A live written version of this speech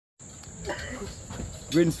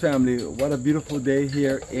Greetings family, what a beautiful day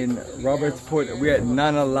here in Robertsport. We're at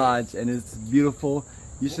Nana Lodge and it's beautiful.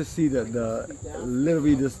 You should see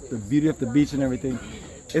literally just the beauty of the beach and everything.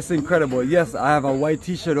 It's incredible. Yes, I have a white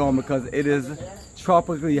t-shirt on because it is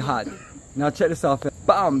tropically hot. Now check this out.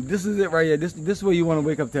 Bam! This is it right here. This is where you want to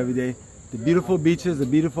wake up to every day. The beautiful beaches, the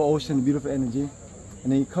beautiful ocean, the beautiful energy.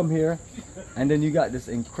 And then you come here and then you got this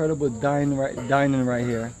incredible dining right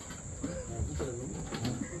here.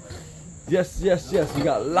 Yes, yes, yes. You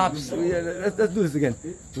got lobster. Yeah, let's do this again.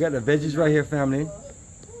 We got the veggies right here, family.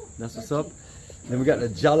 That's what's up. Then we got the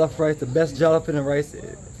jollof rice, the best jollof in the rice.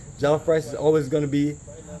 Jollof rice is always going to be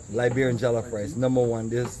Liberian jollof rice, #1.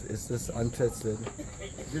 This is just untested.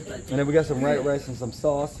 And then we got some white rice and some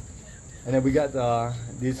sauce. And then we got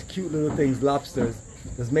these cute little things, lobsters.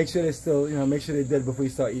 Just make sure they're still, make sure they're dead before you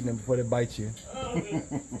start eating them, before they bite you.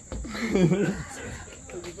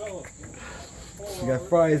 You got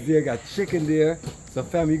fries there, got chicken there. So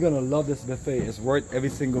family, you're gonna love this buffet. It's worth every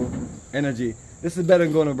single energy. This is better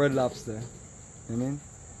than going to Red Lobster. You know what I mean?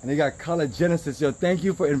 And they got College Genesis. Yo, thank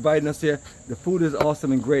you for inviting us here. The food is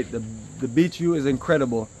awesome and great. The beach view is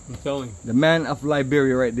incredible. I'm telling you. The man of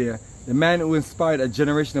Liberia right there. The man who inspired a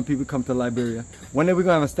generation of people to come to Liberia. When are we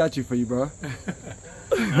gonna have a statue for you, bro?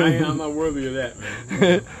 I'm not worthy of that,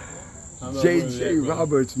 man. J.J.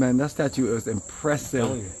 Roberts, man, that statue was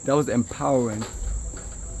impressive. That was empowering.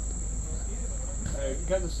 Hey, you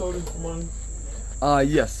got the sodas for money?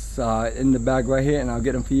 Yes, in the bag right here, and I'll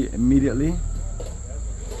get them for you immediately.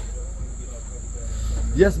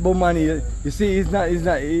 Yes, Bomani, you see,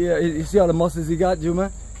 you see all the muscles he got,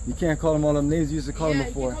 Juma? You can't call him all them names you used to call him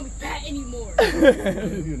before. You can't call me fat anymore.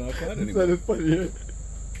 You're not fat anymore. That's funny, yeah.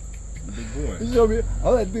 Big boy. You show me, I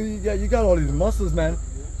was like, dude, you got all these muscles, man.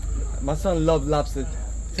 My son loves lobster.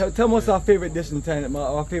 Tell me what's our favorite dish in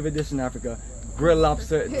our favorite dish in Africa. Grilled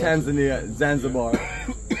lobster, Tanzania, Zanzibar.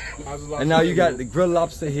 And now you got the grilled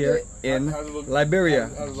lobster here in Liberia.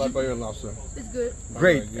 How's Liberian lobster? It's good.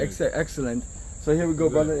 Great, Right, excellent. So here we go,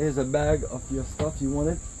 brother. Here's a bag of your stuff. You want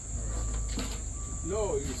it?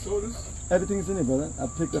 No, your sodas? Everything's in it, brother. I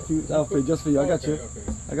picked a few out for you, just for you. I got you.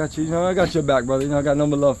 Okay. I got you. I got your back, brother. I got no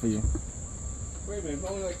more love for you. Wait a minute, it's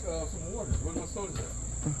only like some water. Where's my sodas at?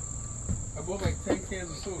 I bought like 10 cans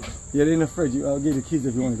of soda. Yeah, they're in the fridge. I'll give you the keys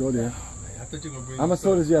if you want to go there. Oh, man, I thought you were going to bring How much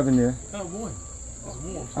sodas you have in there? Oh, one. It's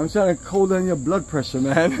warm. I'm trying to cool down your blood pressure,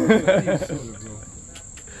 man. I need soda, bro.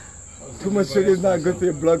 Too much sugar is not good for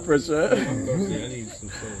your blood pressure. I need some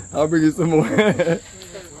soda. I'll bring you some more.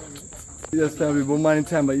 Yes, family, Bomani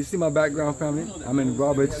Tyehimba. You see my background, family? I'm in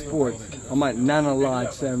Robertsport. I'm at Nana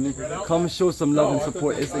Lodge, family. Come show some love and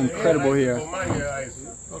support. It's incredible here.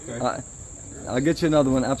 Okay. I'll get you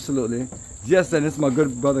another one, absolutely. Yes, and it's my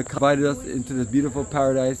good brother invited us into this beautiful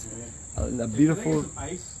paradise. A beautiful...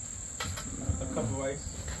 Ice. A cup of ice.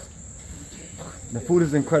 The food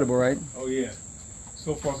is incredible, right? Oh, yeah.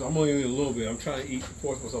 So far, I'm only eating a little bit. I'm trying to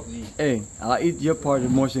force myself to eat. Hey, I'll eat your part of the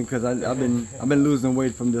motion because I've been losing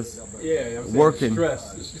weight from this I'm working.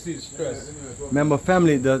 Stress. You see the stress. Remember,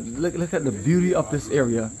 family, look at the beauty of this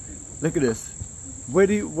area. Look at this.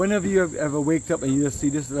 Whenever you have ever waked up and you just see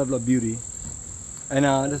this level of beauty, and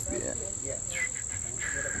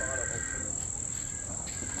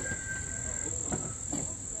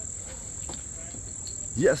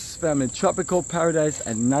yes, family, tropical paradise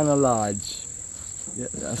at Nana Lodge. Yeah,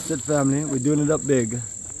 that's it, family. We're doing it up big.